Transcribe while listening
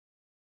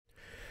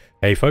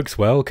Hey folks,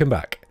 welcome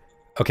back.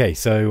 Okay,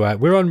 so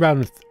we're on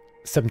round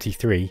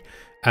 73,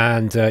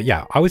 and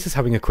yeah, I was just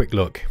having a quick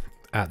look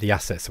at the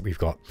assets that we've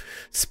got.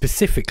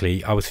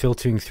 Specifically, I was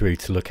filtering through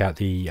to look at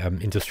the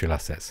industrial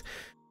assets.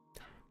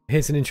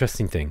 Here's an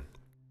interesting thing.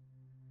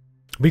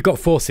 We've got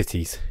 4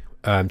 cities.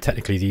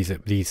 Technically,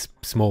 these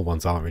small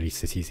ones aren't really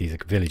cities, these are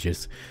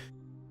villages.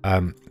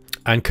 And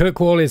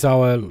Kirkwall is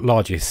our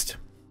largest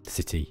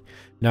city.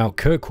 Now,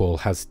 Kirkwall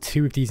has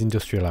 2 of these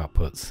industrial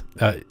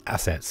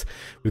assets.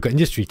 We've got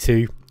Industry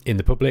 2 in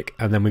the public,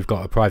 and then we've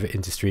got a private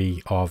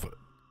industry of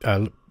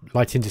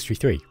Light Industry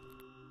 3.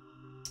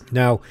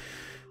 Now,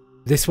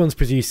 this one's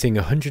producing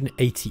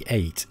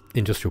 188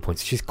 industrial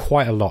points, which is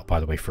quite a lot, by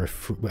the way, for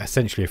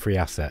essentially a free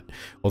asset.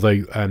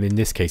 Although, in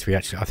this case, I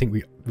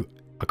can't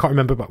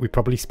remember, but we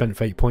probably spent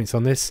 8 points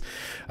on this.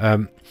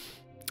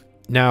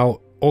 Now,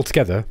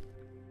 altogether,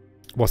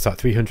 what's that?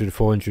 300,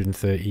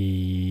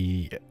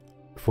 430...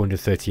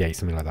 438,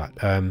 something like that.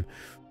 Is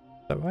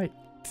that right?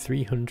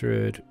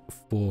 300,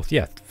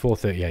 yeah,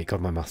 438.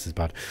 God, my maths is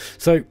bad.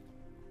 So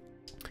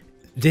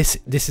this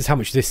is how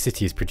much this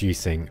city is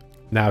producing.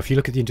 Now, if you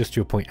look at the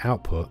industrial point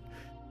output,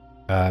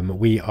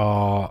 we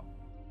are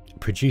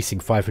producing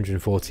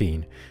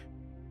 514,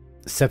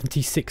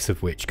 76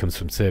 of which comes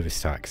from service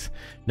tax.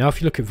 Now,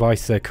 if you look at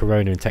Vice,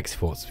 Corona, and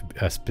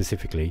Texafort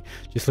specifically,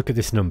 just look at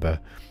this number.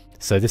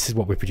 So this is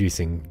what we're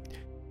producing.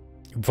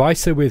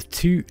 Vice with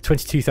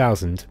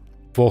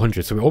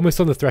 22,400, so we're almost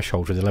on the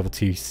threshold with the level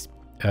 2,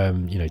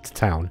 to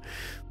town,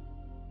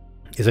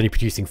 is only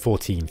producing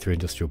 14 through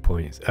industrial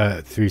points,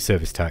 through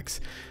service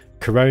tax.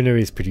 Corona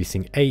is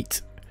producing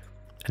 8,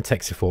 and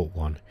Texafort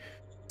 1.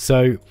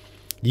 So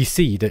you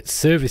see that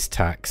service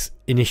tax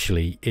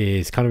initially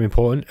is kind of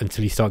important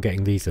until you start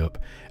getting these up.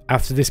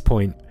 After this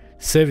point,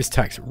 service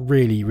tax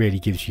really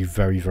gives you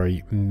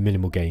very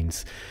minimal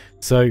gains.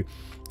 So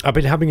I've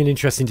been having an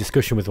interesting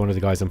discussion with one of the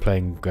guys I'm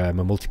playing a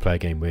multiplayer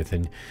game with,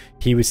 and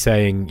he was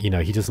saying, he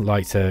doesn't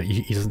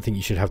think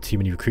you should have too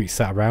many recruits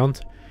sat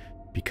around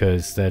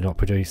because they're not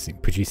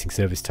producing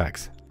service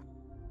tax,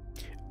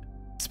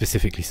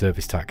 specifically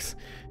service tax.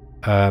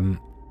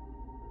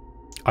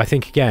 I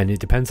think again it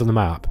depends on the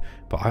map,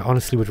 but I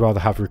honestly would rather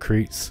have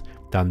recruits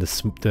than a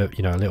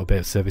little bit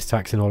of service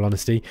tax, in all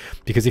honesty,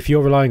 because if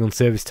you're relying on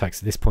service tax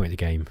at this point in the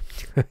game,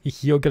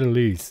 you're gonna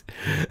lose.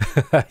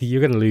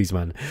 You're gonna lose,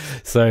 man.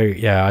 So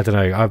yeah, I don't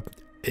know.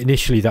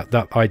 Initially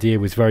that idea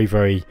was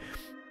very,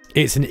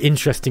 it's an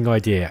interesting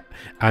idea,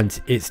 and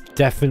it's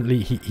definitely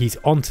he's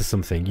onto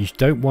something. You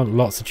don't want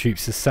lots of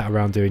troops just sat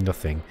around doing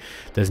nothing.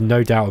 There's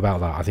no doubt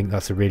about that. I think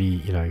that's a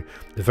really, a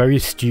very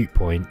astute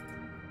point.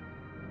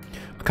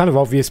 A kind of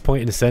obvious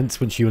point in a sense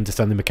once you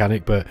understand the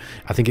mechanic, but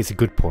I think it's a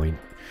good point.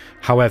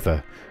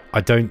 However,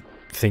 I don't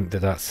think that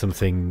that's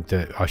something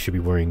that I should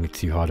be worrying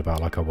too hard about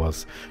like I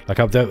was. Like,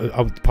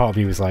 part of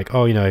me was like,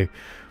 oh, a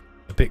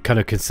bit kind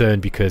of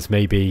concerned because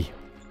maybe,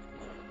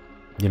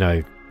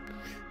 I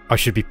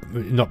should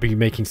not be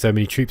making so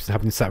many troops and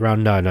having them sat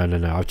around.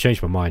 No. I've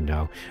changed my mind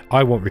now.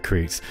 I want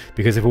recruits,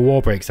 because if a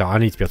war breaks out, I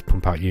need to be able to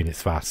pump out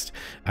units fast.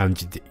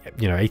 And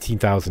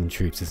 18,000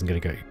 troops isn't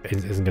going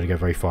to go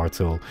very far at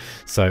all.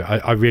 So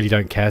I really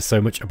don't care so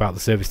much about the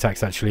service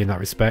tax actually in that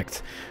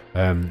respect.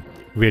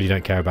 Really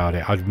don't care about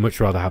it. I'd much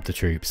rather have the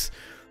troops,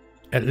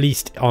 at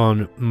least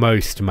on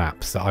most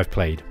maps that I've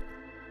played.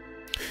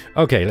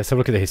 Okay, let's have a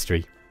look at the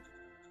history.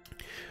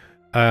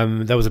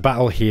 There was a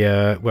battle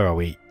here. Where are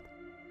we?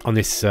 On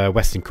this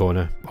western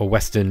corner, or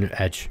western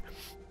edge.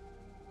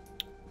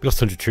 We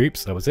lost 100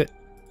 troops, that was it.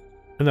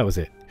 And that was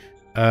it.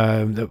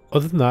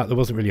 Other than that, there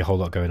wasn't really a whole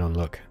lot going on,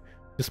 look.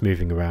 Just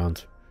moving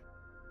around.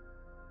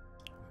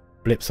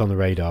 Blips on the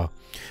radar.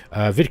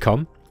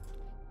 Vidcom.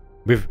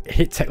 We've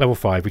hit tech level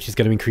 5, which is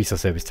going to increase our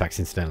service tax,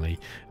 incidentally.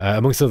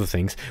 Amongst other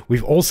things.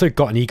 We've also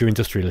got an eager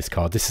industrialist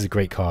card. This is a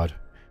great card.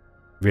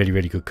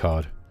 Really good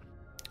card.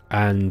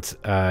 And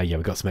yeah,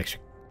 we've got some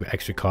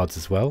extra cards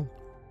as well.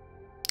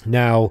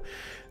 Now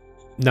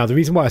the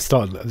reason why I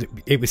started,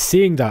 it was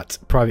seeing that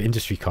private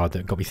industry card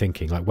that got me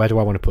thinking, like, where do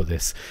I want to put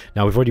this?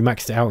 Now, we've already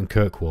maxed it out in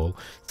Kirkwall,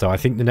 so I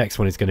think the next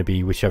one is going to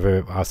be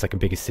whichever our second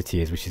biggest city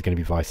is, which is going to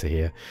be Vicer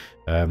here.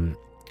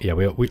 Yeah,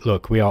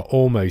 we are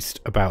almost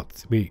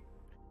about, we've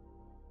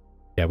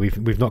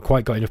not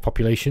quite got enough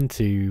population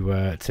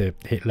to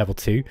hit level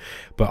 2,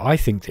 but I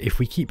think that if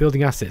we keep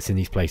building assets in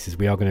these places,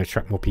 we are going to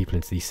attract more people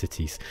into these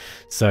cities.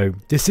 So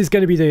this is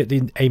going to be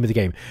the aim of the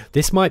game.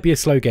 This might be a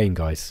slow game,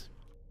 guys.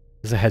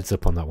 There's a heads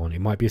up on that one. It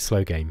might be a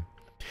slow game,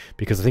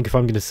 because I think if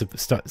I'm going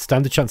to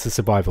stand a chance of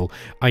survival,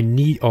 I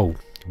need... Oh,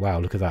 wow,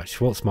 look at that.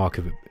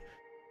 Schwarzmarker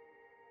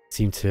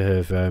seemed to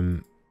have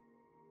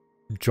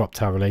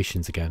dropped our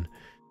relations again.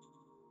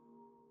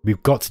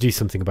 We've got to do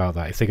something about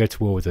that. If they go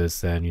to war with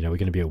us, then, we're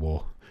going to be at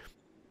war.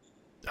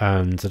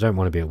 And I don't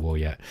want to be at war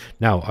yet.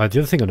 Now, the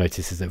other thing I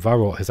noticed is that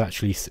Varrock has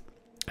actually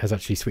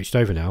switched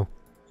over now.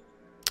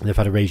 They've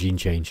had a regime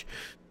change.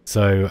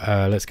 So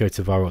let's go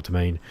to Varrock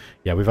domain.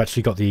 Yeah, we've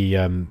actually got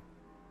the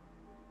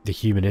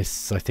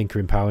humanists, I think, are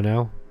in power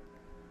now.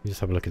 Let me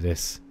just have a look at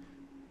this.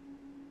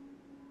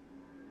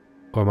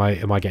 Or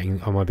am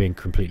I being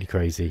completely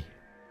crazy?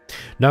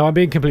 No, I'm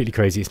being completely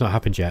crazy. It's not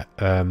happened yet.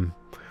 Yeah,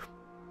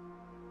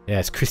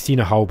 it's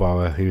Christina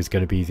Halbauer who's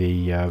going to be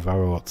the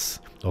Varrots,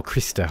 or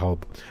Krista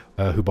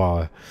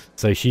Hubauer.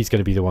 So she's going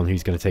to be the one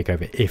who's going to take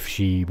over if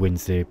she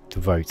wins the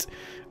vote.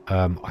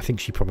 I think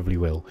she probably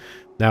will.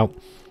 Now,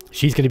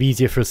 she's going to be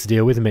easier for us to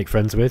deal with and make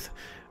friends with.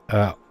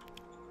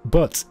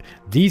 But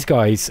these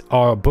guys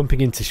are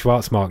bumping into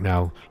Schwarzmark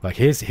now. Like,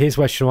 here's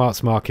where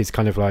Schwarzmark is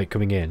kind of like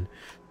coming in.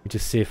 Let me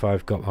just see if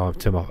I've got... Oh,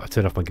 I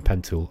turn off my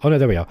pen tool. Oh, no,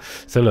 there we are.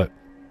 So, look.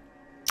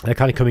 They're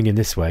kind of coming in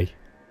this way.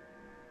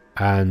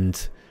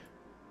 And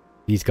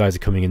these guys are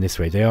coming in this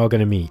way. They are going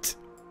to meet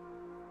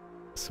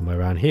somewhere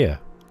around here.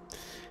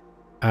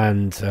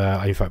 And,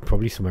 in fact,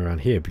 probably somewhere around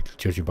here,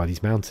 judging by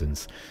these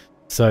mountains.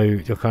 So,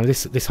 kind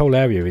of this whole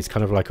area is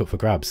kind of like up for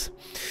grabs.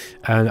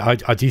 And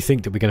I do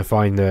think that we're going to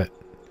find that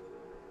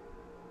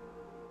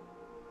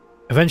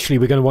eventually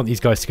we're going to want these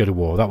guys to go to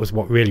war. That was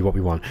really what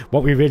we want.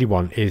 What we really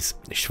want is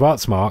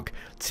Schwarzmark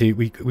to...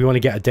 We want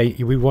to get a date...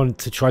 We want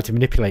to try to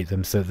manipulate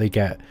them so that they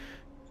get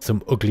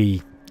some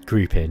ugly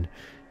group in.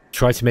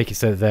 Try to make it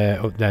so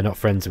that they're not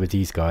friends with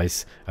these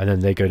guys. And then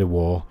they go to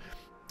war.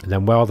 And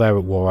then while they're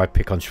at war, I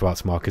pick on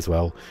Schwarzmark as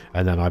well.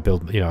 And then I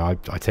build... You know,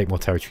 I take more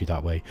territory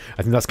that way.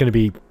 I think that's going to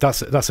be...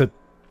 That's a...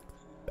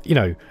 You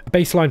know, a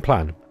baseline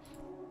plan.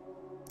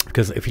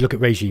 Because if you look at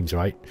regimes,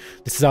 right?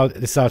 This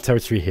is our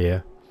territory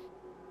here.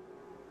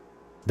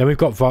 Then we've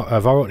got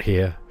Varrot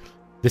here.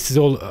 This is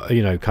all,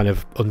 you know, kind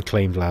of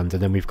unclaimed land.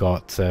 And then we've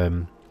got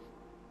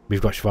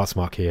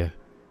Schwarzmark here.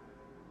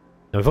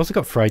 Now we've also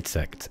got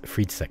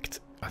Friedsect.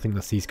 I think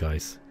that's these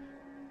guys.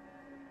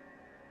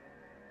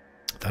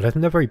 I don't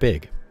think they're very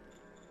big.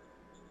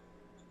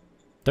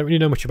 Don't really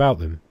know much about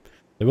them.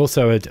 They're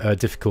also a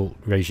difficult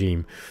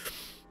regime.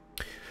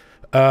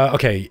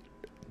 Okay,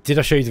 did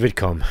I show you the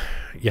vidcom?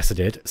 Yes, I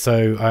did.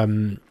 So,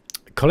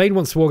 Colleen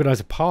wants to organise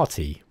a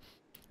party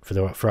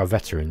for our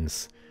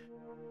veterans.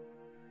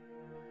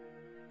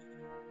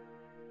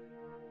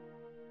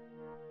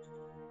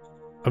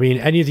 I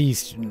mean,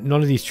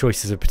 none of these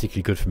choices are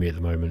particularly good for me at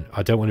the moment.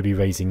 I don't want to be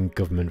raising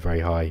government very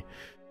high.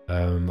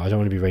 I don't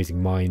want to be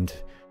raising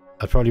mind.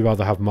 I'd probably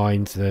rather have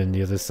mind than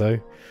the others, though.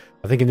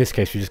 I think in this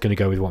case we're just going to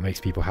go with what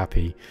makes people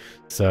happy.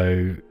 So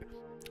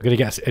we're going to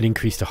get an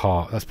increase to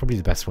heart. That's probably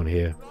the best one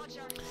here.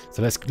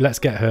 So let's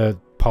get her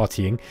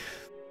partying.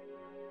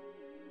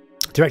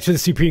 Director of the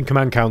Supreme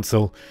Command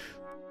Council.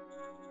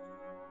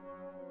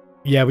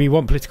 Yeah, we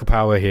want political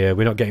power here.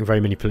 We're not getting very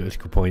many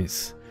political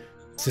points.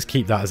 Let's just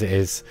keep that as it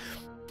is.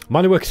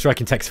 Minor worker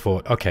strike in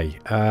Texfort. Okay,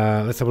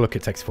 let's have a look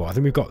at Texfort. I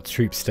think we've got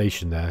troops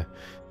stationed there.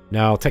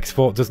 Now,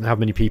 Texfort doesn't have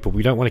many people.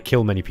 We don't want to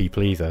kill many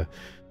people either.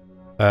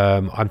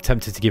 I'm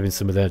tempted to give in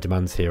some of their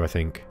demands here, I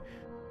think.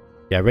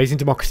 Yeah, raising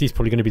democracy is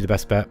probably going to be the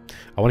best bet.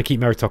 I want to keep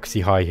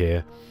meritocracy high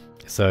here.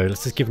 So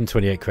let's just give them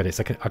 28 credits.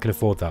 I can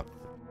afford that.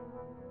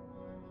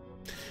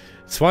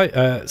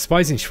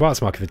 Spies in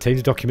Schwarzmark have obtained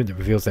a document that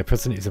reveals their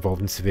president is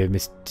involved in severe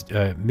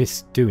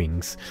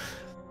misdoings.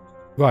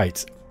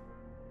 Right.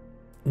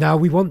 Now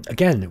we want,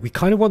 again, we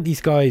kind of want these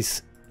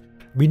guys...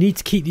 We need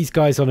to keep these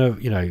guys on a,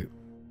 you know,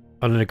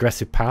 on an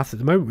aggressive path. At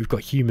the moment we've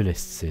got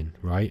humanists in,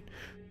 right?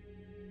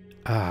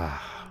 I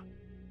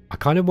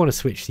kind of want to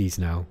switch these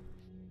now.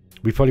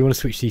 We probably want to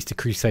switch these to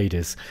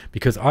Crusaders.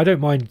 Because I don't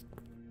mind,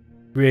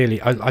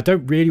 really... I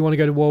don't really want to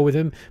go to war with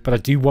them. But I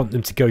do want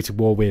them to go to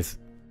war with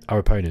our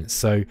opponents.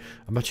 So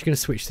I'm actually going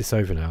to switch this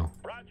over now.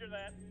 Roger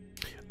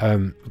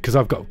that.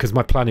 Because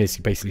my plan is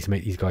basically to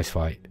make these guys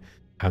fight.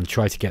 And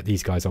try to get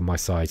these guys on my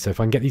side. So if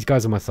I can get these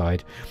guys on my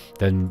side,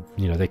 then,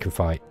 you know, they can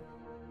fight.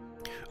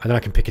 And then I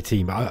can pick a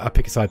team. I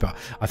pick a side, but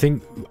I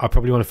think I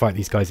probably want to fight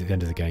these guys at the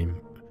end of the game.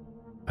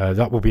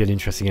 That will be an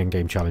interesting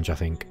endgame challenge, I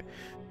think.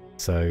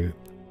 So,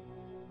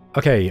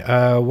 okay,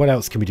 what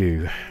else can we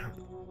do?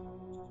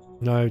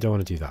 No, don't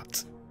want to do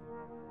that.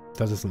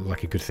 That doesn't look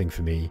like a good thing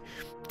for me.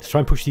 Let's try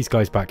and push these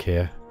guys back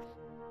here.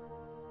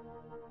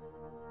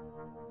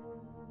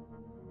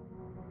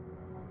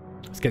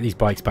 Let's get these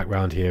bikes back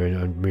round here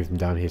and move them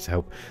down here to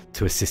help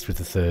to assist with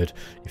the third.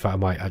 In fact, I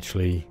might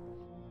actually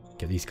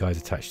get these guys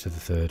attached to the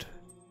third.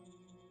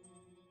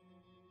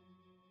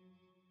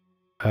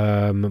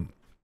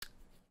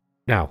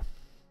 Now,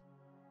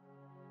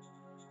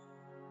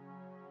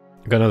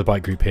 I've got another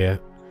bike group here.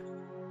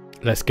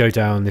 Let's go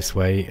down this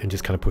way and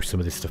just kind of push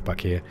some of this stuff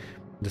back here.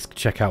 Just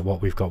check out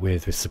what we've got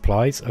with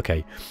supplies.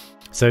 Okay,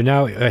 so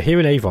now here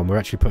in Avon, we're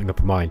actually putting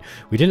up a mine.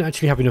 We didn't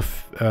actually have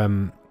enough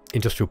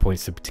industrial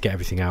points to get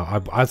everything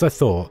out. As I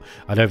thought,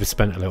 I'd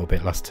overspent a little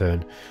bit last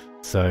turn.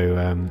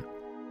 So,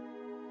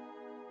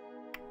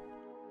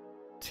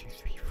 2,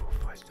 3, 4,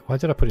 5. Why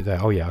did I put it there?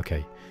 Oh yeah,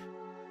 okay.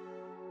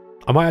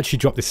 I might actually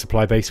drop this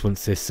supply base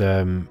once this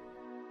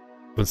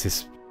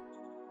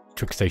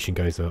truck station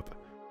goes up.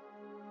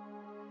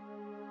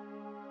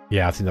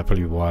 Yeah, I think that'd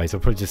probably be wise. I'll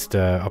probably just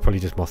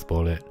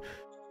mothball it.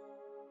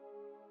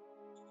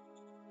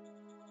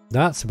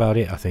 That's about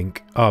it, I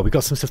think. Oh, we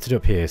got some stuff to do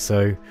up here,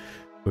 so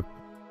I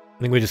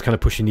think we're just kind of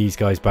pushing these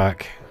guys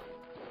back.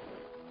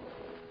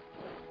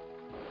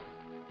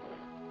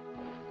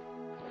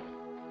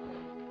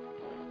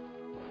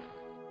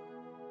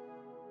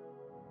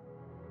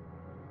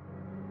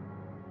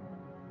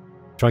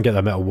 Try and get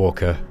that metal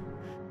walker.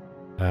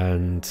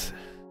 And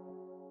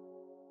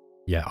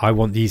yeah, I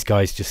want these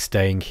guys just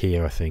staying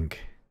here, I think.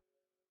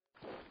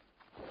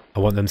 I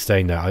want them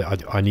staying there.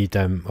 I need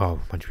them. Oh,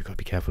 man, we've got to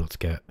be careful not to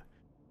get...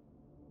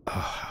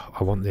 Oh,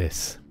 I want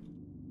this.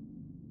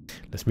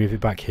 Let's move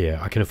it back here.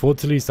 I can afford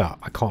to lose that.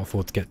 I can't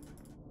afford to get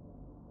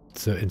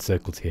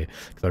encircled here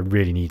because I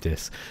really need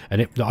this.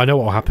 And I know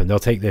what will happen. They'll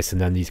take this and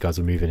then these guys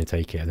will move in and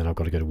take it, and then I've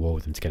got to go to war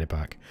with them to get it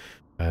back.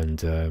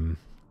 And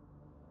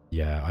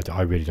yeah,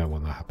 I really don't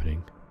want that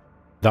happening.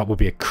 That would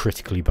be a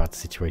critically bad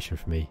situation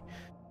for me.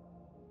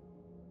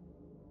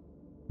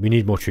 We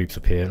need more troops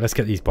up here. Let's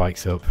get these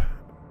bikes up.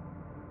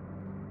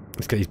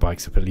 Let's get these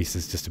bikes up at least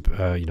as just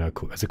a, you know,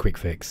 as a quick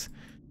fix.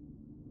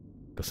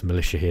 Got some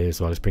militia here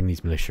as well. Let's bring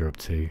these militia up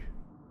too.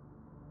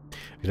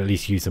 We can at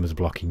least use them as a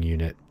blocking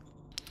unit.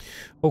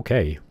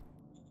 Okay.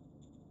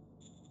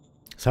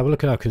 Let's have a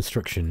look at our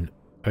construction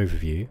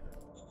overview.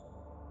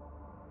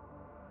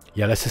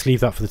 Yeah, let's just leave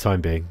that for the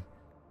time being.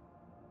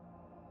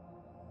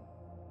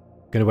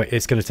 Gonna wait.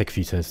 It's going to take a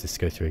few turns for this to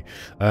go through.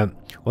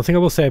 One thing I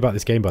will say about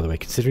this game, by the way,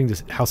 considering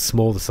this, how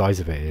small the size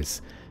of it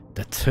is,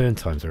 the turn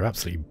times are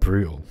absolutely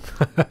brutal.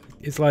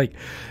 It's like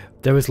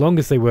they're as long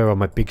as they were on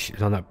my big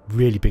on that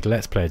really big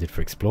Let's Play I did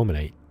for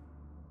Explorminate.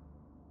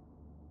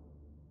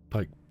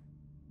 Like,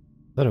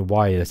 I don't know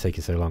why they're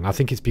taking so long. I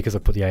think it's because I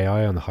put the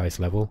AI on the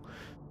highest level,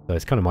 so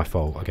it's kind of my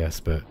fault, I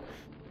guess. But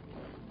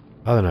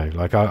I don't know.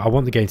 Like, I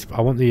want the game to, I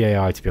want the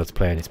AI to be able to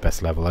play on its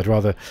best level. I'd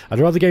rather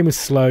the game was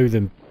slow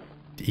than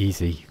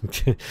easy.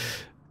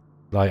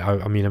 Like,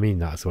 I mean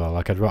that as well.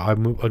 Like, I'd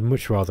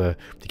much rather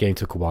the game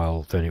took a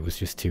while than it was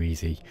just too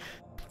easy.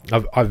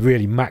 I've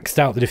really maxed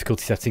out the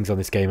difficulty settings on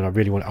this game, and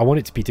I want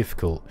it to be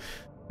difficult.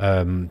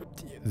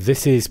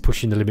 This is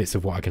pushing the limits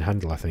of what I can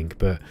handle, I think,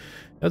 but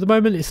at the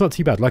moment it's not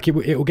too bad. Like, it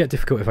will get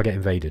difficult if I get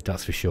invaded,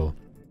 that's for sure.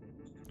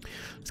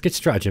 Let's get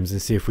stratagems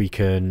and see if we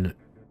can...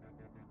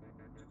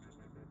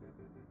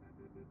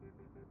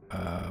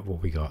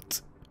 what we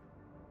got?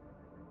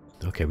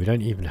 Okay, we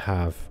don't even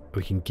have...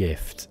 We can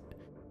gift.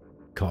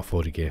 Can't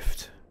afford a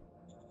gift.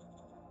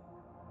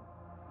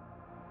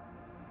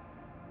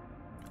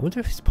 I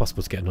wonder if it's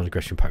possible to get a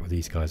non-aggression pact with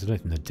these guys. I don't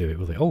think they'd do it,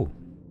 will they? Oh!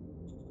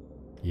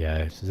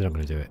 Yeah, they're not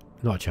going to do it.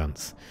 Not a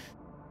chance.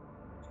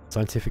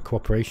 Scientific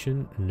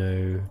cooperation?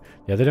 No.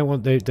 Yeah, they don't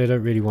want. They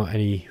don't really want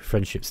any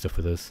friendship stuff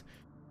with us.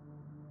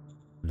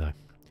 No.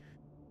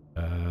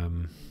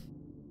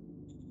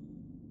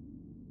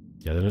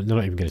 Yeah, they're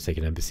not even going to take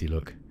an embassy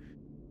look.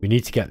 We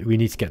need to get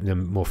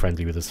them more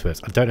friendly with us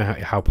first. I don't know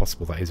how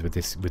possible that is with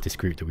this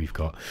group that we've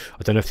got.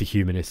 I don't know if the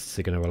humanists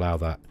are going to allow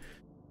that.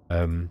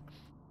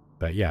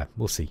 But yeah,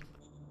 we'll see.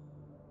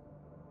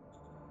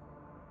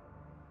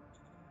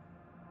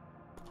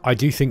 I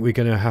do think we're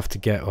going to have to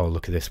get... Oh,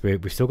 look at this.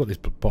 We've still got this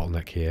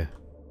bottleneck here.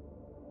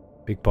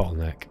 Big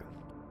bottleneck.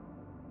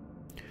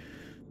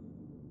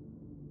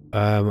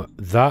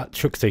 That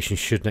truck station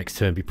should next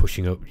turn be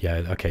pushing up.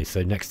 Yeah, okay,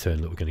 so next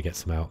turn, look, we're going to get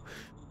some out.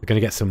 We're going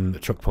to get some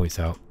truck points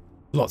out.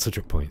 Lots of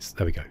truck points.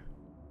 There we go.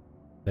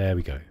 There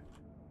we go.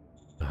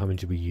 Now, how many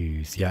do we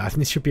use? Yeah, I think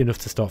this should be enough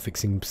to start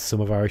fixing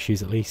some of our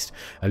issues at least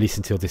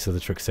until this other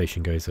truck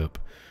station goes up.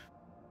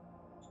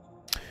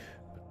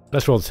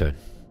 Let's roll the turn.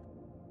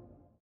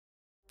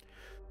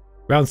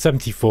 Round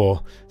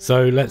 74.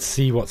 So let's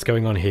see what's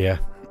going on here.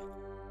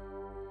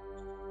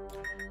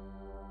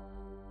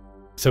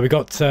 So we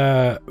got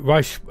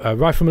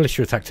rifle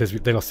militia attacked us.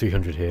 They lost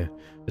 300 here.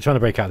 They're trying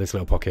to break out of this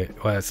little pocket.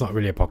 Well, it's not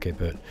really a pocket,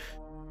 but...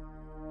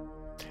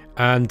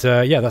 And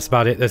yeah, that's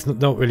about it. There's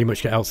not really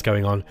much else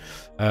going on.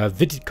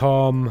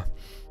 Vidcom,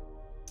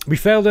 we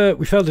failed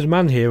a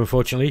demand here,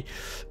 unfortunately.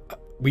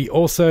 We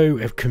also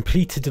have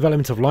completed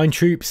development of line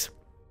troops.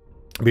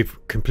 We've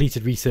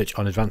completed research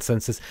on advanced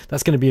sensors.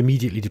 That's going to be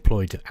immediately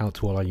deployed out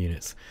to all our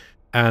units.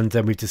 And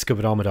we've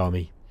discovered armoured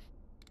army.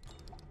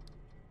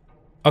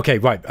 Okay,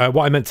 right.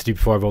 What I meant to do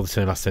before I rolled the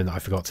turn last turn that I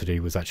forgot to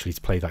do was actually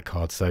to play that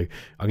card. So I'm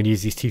going to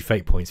use these 2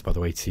 fate points, by the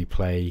way, to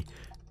play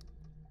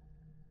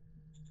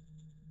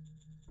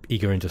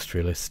Eager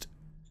Industrialist.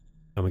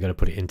 And we're going to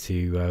put it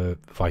into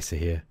Vicer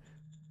here.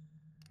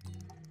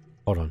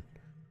 Hold on.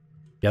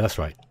 Yeah, that's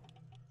right.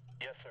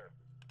 Yes, sir.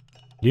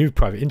 New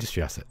private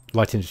industry asset,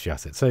 light industry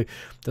asset. So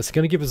that's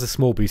going to give us a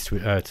small boost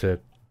to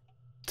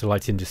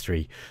light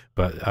industry,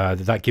 but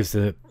that gives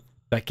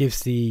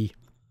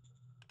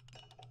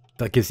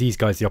these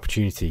guys the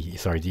opportunity.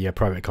 Sorry, the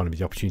private economy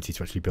the opportunity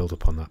to actually build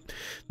upon that.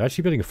 They're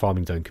actually building a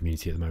farming zone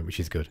community at the moment, which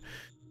is good.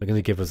 They're going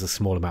to give us a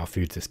small amount of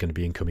food that's going to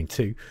be incoming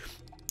too.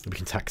 We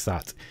can tax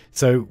that.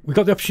 So we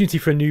got the opportunity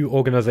for a new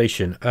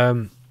organisation.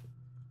 I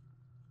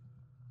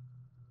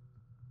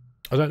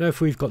don't know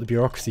if we've got the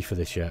bureaucracy for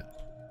this yet.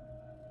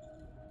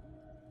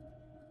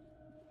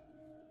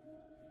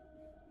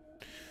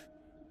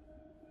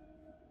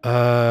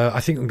 I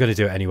think I'm going to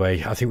do it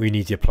anyway. I think we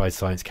need the Applied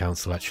Science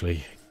Council,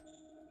 actually.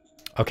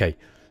 Okay.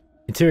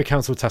 Interior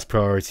Council task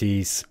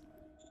priorities.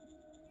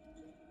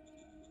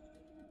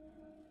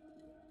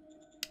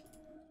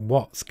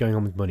 What's going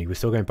on with money? We're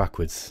still going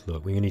backwards.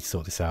 Look, we need to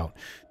sort this out.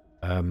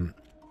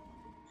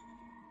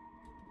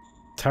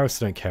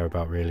 tariffs I don't care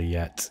about really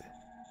yet.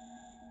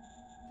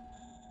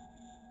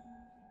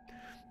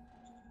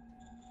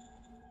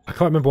 I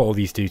can't remember what all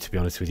these do, to be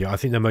honest with you. I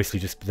think they're mostly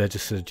just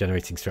sort of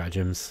generating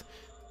stratagems.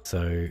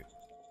 So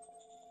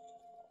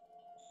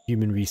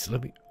human resource.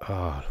 Let me.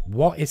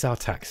 What is our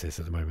taxes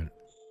at the moment?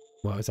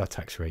 What is our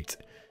tax rate?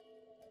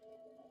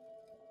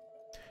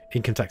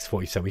 Income tax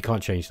 40%. We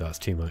can't change that. It's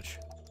too much.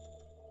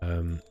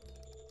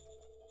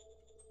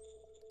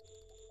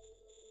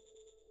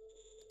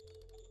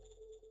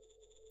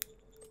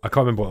 I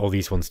can't remember what all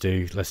these ones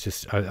do. Let's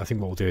just. I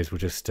think what we'll do is we'll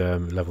just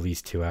level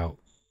these two out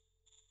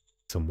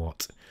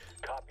somewhat.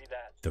 Copy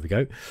that. There we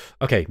go.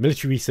 Okay,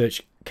 Military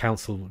Research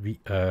Council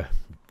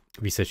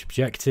research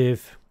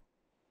objective.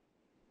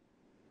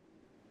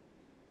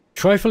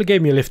 Trifler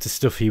gave me a list of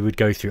stuff he would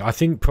go through. I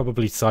think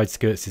probably side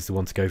skirts is the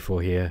one to go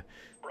for here,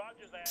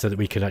 so that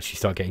we can actually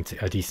start getting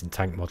a decent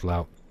tank model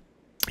out.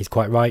 He's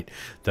quite right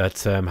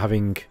that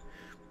having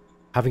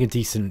a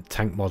decent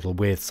tank model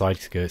with side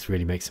skirts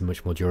really makes them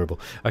much more durable.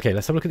 Okay,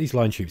 let's have a look at these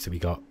line troops that we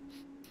got.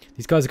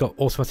 These guys have got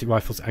automatic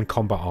rifles and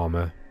combat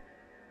armor.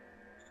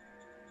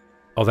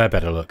 Oh, they're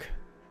better look.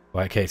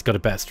 Right, okay, it's got a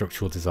better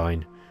structural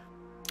design.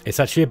 It's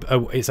actually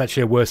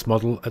a worse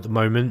model at the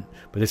moment,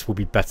 but this will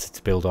be better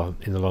to build on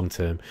in the long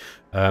term.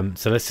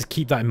 So let's just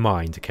keep that in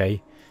mind,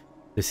 okay?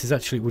 This is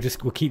actually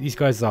we'll keep these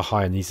guys as our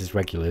high and these as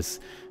regulars.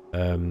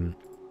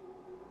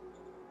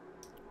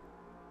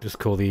 Just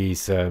call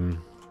these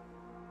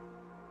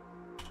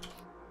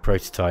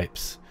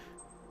prototypes.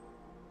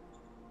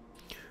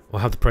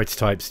 We'll have the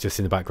prototypes just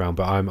in the background,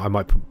 but I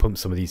might pump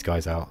some of these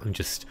guys out and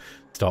just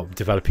start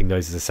developing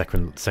those as a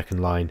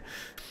second line.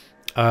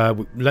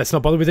 Let's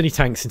not bother with any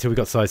tanks until we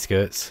got side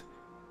skirts.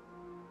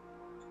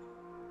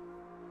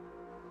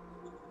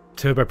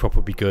 Turboprop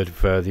would be good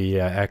for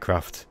the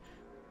aircraft.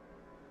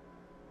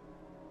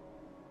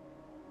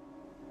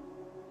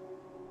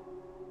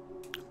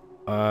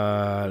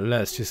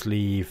 Let's just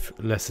leave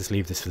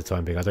this for the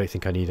time being. I don't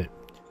think I need it.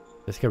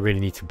 I don't think I really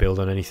need to build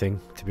on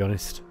anything, to be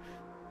honest.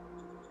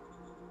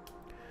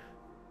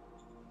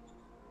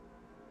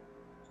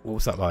 What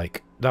was that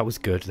like? That was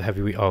good. The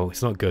heavyweight. Oh,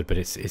 it's not good, but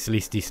it's at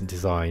least decent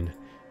design.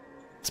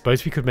 I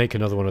suppose we could make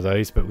another one of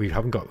those, but we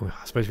haven't got.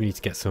 I suppose we need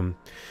to get some.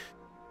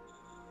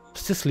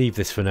 Let's just leave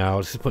this for now.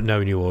 Let's just put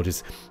no new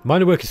orders.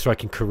 Minor worker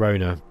strike in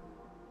Corona.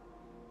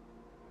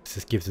 Let's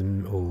just give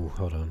them. Oh,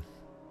 hold on.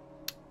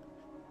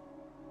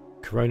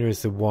 Corona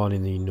is the one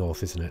in the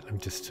north, isn't it? Let me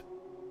just.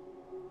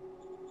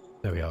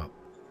 There we are.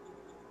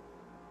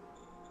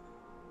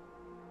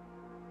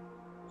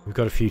 We've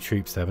got a few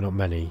troops there, but not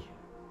many.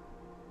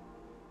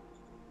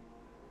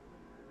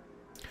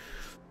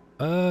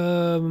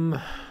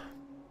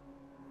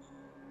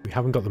 We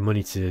haven't got the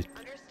money to.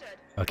 Understood.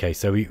 Okay,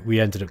 so we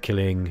ended up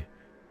killing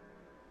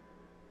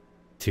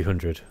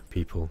 200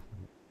 people.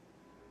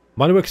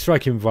 Minor worker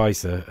striking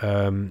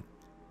visor.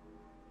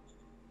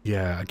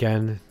 Yeah,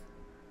 again.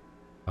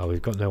 Oh,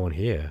 we've got no one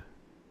here.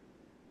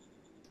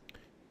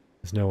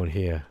 There's no one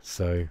here,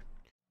 so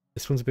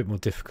this one's a bit more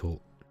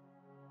difficult.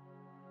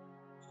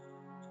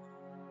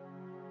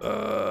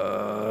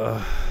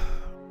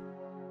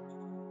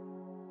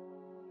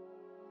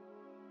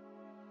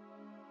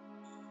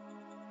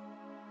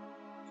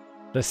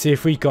 Let's see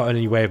if we got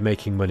any way of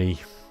making money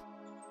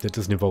that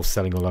doesn't involve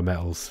selling all our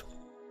metals.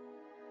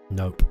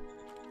 Nope.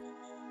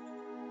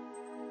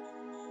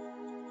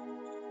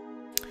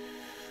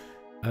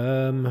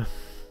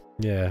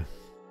 Yeah.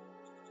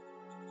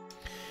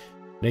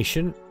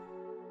 Nation.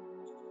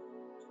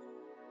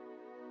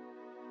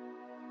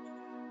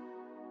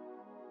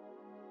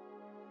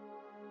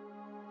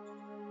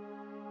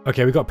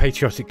 Okay, we've got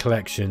Patriotic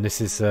Collection. This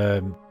is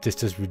this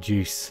does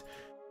reduce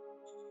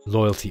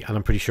loyalty, and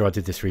I'm pretty sure I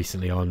did this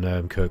recently on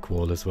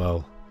Kirkwall as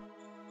well.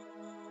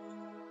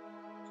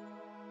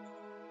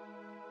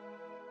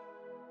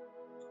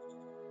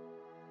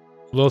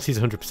 Loyalty is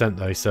 100%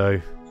 though, so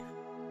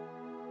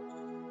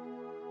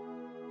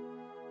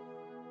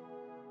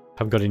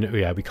haven't got any.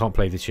 Yeah, we can't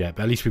play this yet,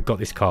 but at least we've got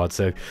this card,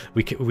 so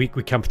we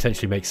can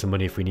potentially make some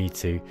money if we need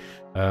to.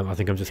 I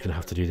think I'm just going to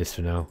have to do this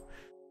for now.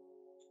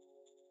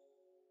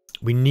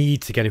 We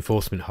need to get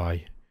enforcement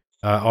high.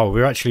 Oh,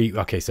 we're actually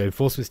okay. So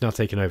enforcement's now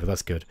taken over.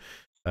 That's good.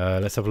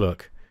 Let's have a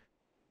look.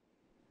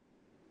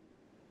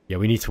 Yeah,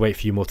 we need to wait a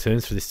few more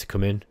turns for this to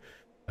come in.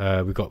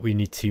 We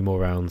need 2 more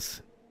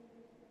rounds.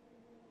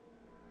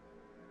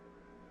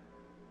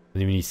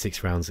 And then we need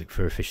 6 rounds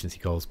for efficiency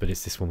goals, but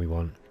it's this one we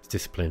want. It's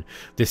discipline.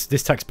 This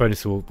tax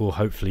bonus will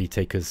hopefully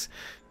take us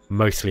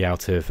mostly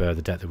out of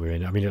the debt that we're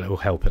in. I mean, it will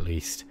help at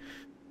least.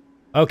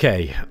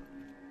 Okay.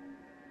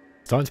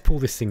 Starting to pull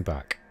this thing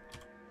back.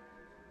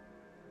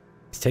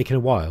 It's taken a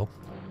while.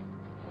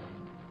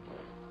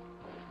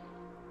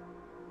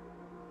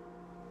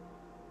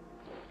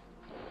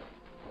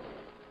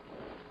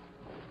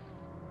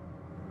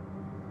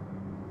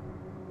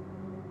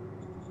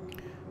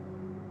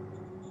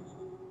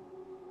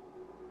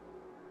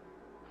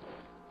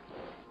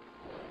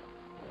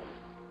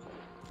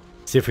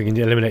 See if we can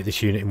eliminate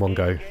this unit in one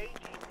go. Mission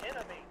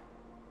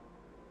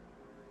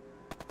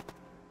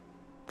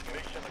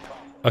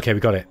accomplished. Okay, we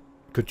got it.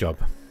 Good job.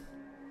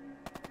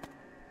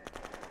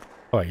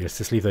 Alright, let's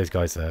just leave those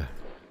guys there.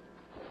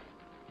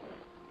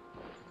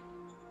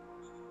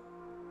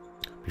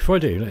 Before I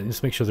do,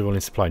 let's make sure they're all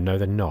in supply. No,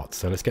 they're not.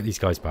 So let's get these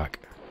guys back.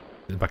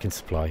 They're back in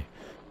supply.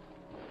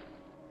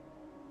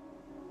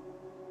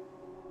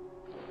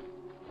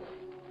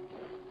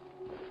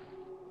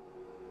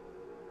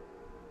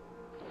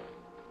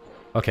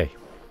 Okay.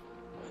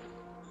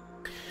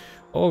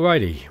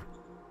 Alrighty.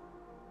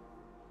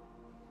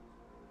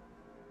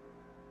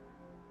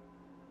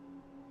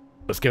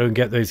 Let's go and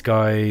get those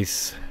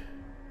guys.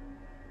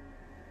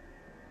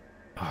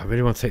 Oh, I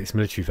really want to take this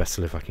military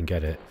vessel if I can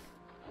get it.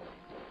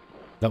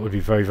 That would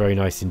be very, very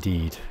nice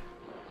indeed.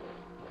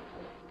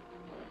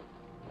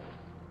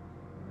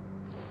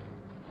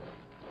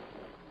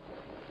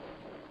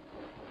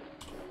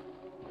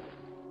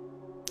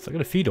 Is that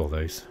going to feed all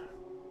those?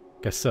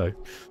 Guess so.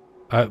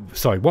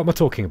 Sorry, what am I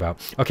talking about?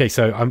 Okay,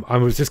 so I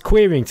was just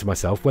querying to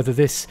myself whether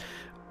this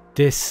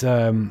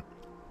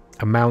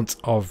amount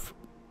of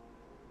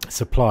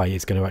supply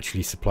is going to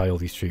actually supply all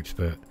these troops,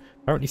 but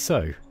apparently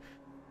so.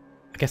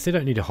 I guess they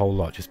don't need a whole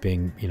lot, just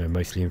being, you know,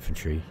 mostly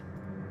infantry.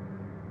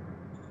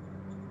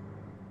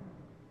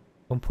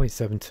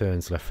 1.7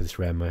 turns left for this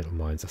rare metal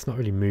mines. That's not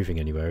really moving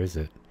anywhere, is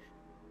it?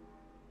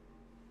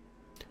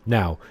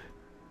 Now,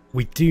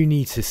 we do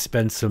need to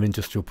spend some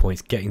industrial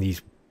points getting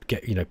these,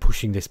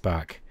 pushing this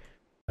back.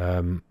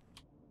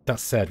 That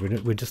said,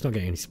 we're just not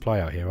getting any supply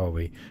out here, are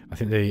we? I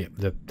think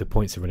the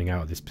points are running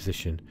out of this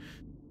position.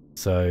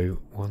 So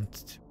 1,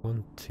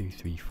 2,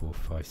 3, 4,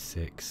 5,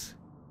 6.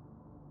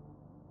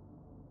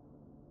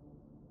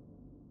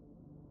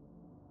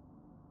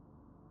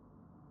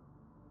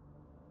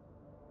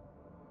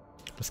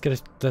 Let's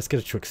get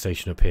a truck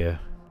station up here.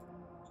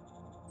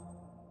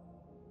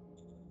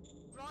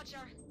 Roger.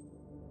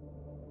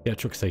 Get a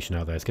truck station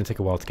out there. It's going to take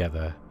a while to get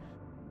there.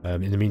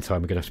 In the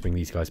meantime, we're going to have to bring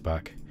these guys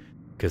back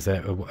because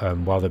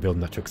while they're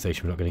building that truck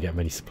station, we're not going to get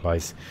many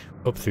supplies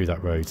up through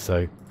that road.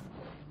 So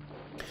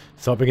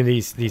start bringing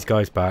these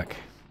guys back.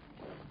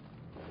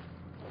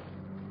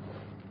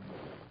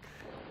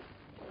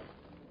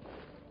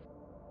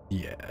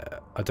 Yeah,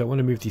 I don't want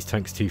to move these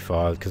tanks too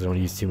far because I don't want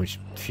to use too much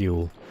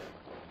fuel.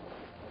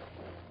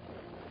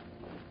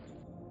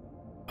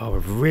 Oh, we're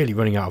really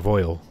running out of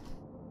oil.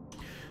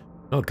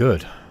 Not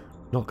good.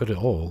 Not good at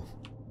all.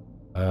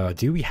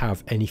 Do we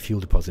have any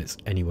fuel deposits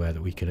anywhere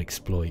that we can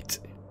exploit?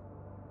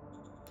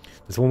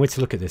 There's one way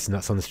to look at this, and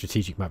that's on the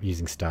strategic map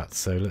using stats.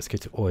 So let's go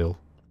to oil.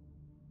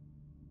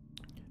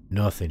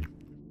 Nothing.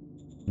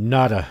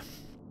 Nada.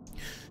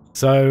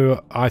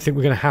 So I think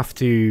we're gonna have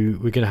to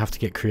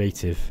get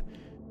creative.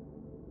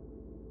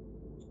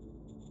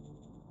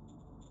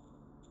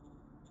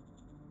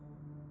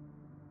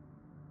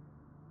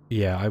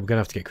 Yeah, I'm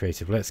gonna have to get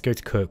creative. Let's go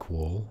to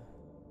Kirkwall.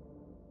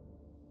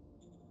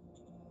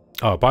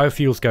 Oh,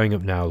 biofuel's going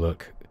up now,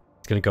 look.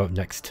 It's going to go up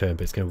next turn,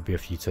 but it's going to be a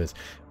few turns.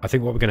 I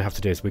think what we're going to have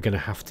to do is we're going to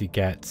have to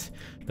get...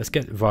 Let's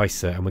get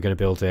Ricer, and we're going to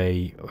build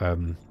a...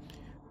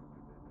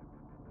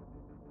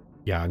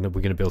 yeah, we're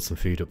going to build some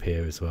food up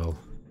here as well.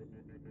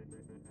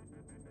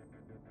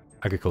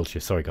 Agriculture,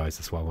 sorry guys,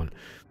 that's what I want.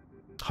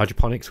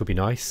 Hydroponics would be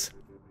nice.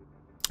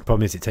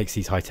 Problem is it takes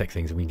these high-tech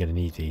things, and we're going to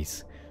need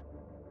these.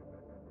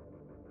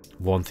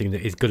 One thing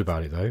that is good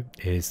about it, though,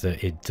 is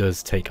that it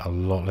does take a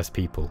lot less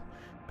people.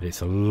 But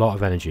it's a lot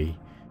of energy.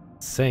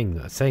 Saying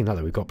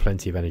that we've got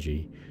plenty of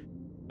energy.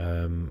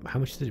 How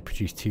much did it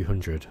produce?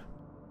 200.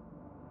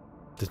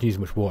 Doesn't use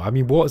much water. I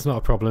mean, water's not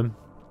a problem.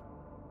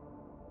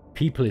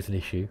 People is an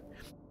issue.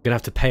 We're gonna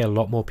have to pay a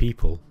lot more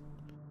people.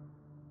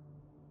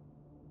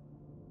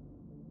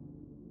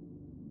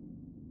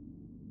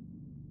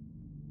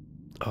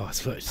 Oh,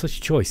 it's such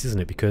a choice, isn't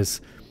it? Because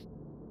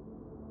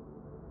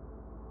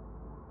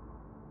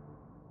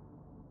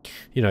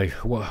you know,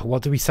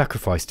 what do we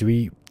sacrifice? Do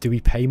we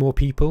pay more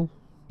people?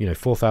 You know,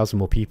 4,000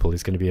 more people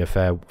is going to be a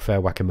fair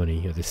whack of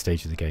money at this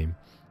stage of the game.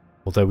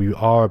 Although we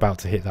are about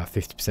to hit that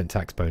 50%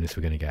 tax bonus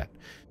we're going to get.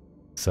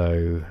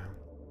 So,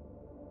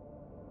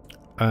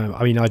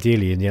 I mean,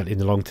 ideally in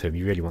the long term,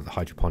 you really want the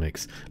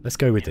hydroponics. Let's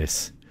go with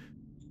this.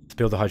 Let's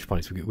build the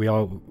hydroponics. We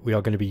are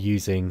going to be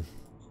using.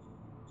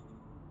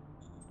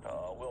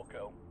 We'll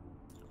go.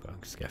 I'll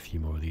just get a few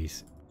more of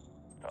these.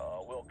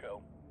 We'll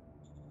go.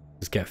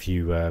 Just get a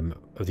few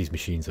of these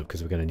machines up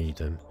because we're going to need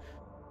them.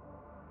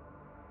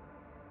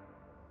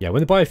 Yeah,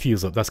 when the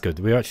biofuel's up, that's good.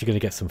 We're actually going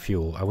to get some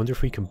fuel. I wonder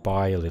if we can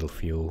buy a little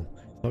fuel.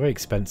 It's not very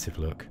expensive,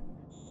 look.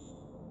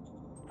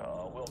 We'll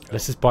go.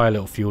 Let's just buy a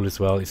little fuel as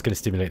well. It's going to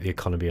stimulate the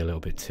economy a little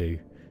bit too,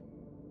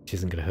 which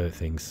isn't going to hurt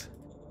things.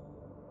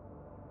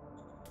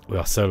 We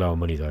are so low on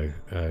money though.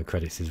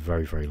 Credits is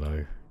very, very low.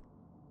 We're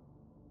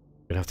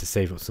going to have to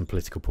save up some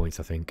political points,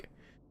 I think.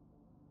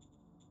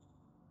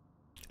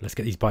 Let's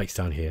get these bikes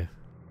down here.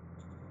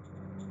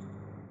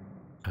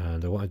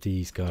 And I wanted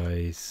these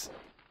guys...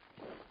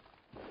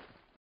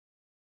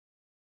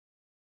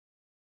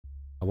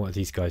 I wanted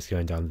these guys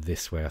going down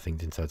this way, I think,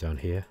 didn't I, down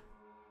here?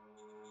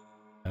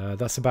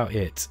 That's about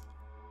it.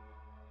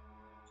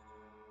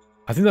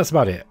 I think that's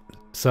about it.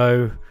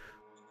 So,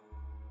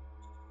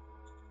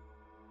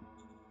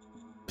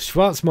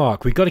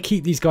 Schwarzmark, we've got to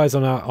keep these guys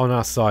on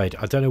our side.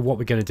 I don't know what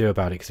we're going to do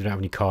about it because we don't have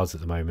any cards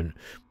at the moment.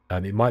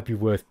 It might be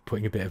worth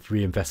putting a bit of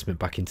reinvestment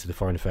back into the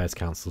Foreign Affairs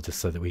Council just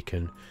so that we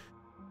can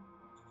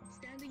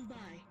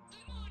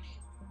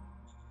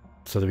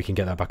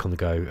get that back on the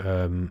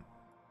go.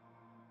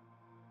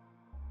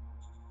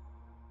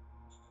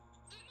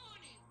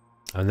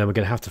 And then we're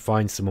going to have to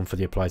find someone for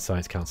the Applied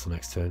Science Council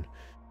next turn.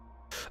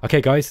 Okay,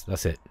 guys,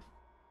 that's it.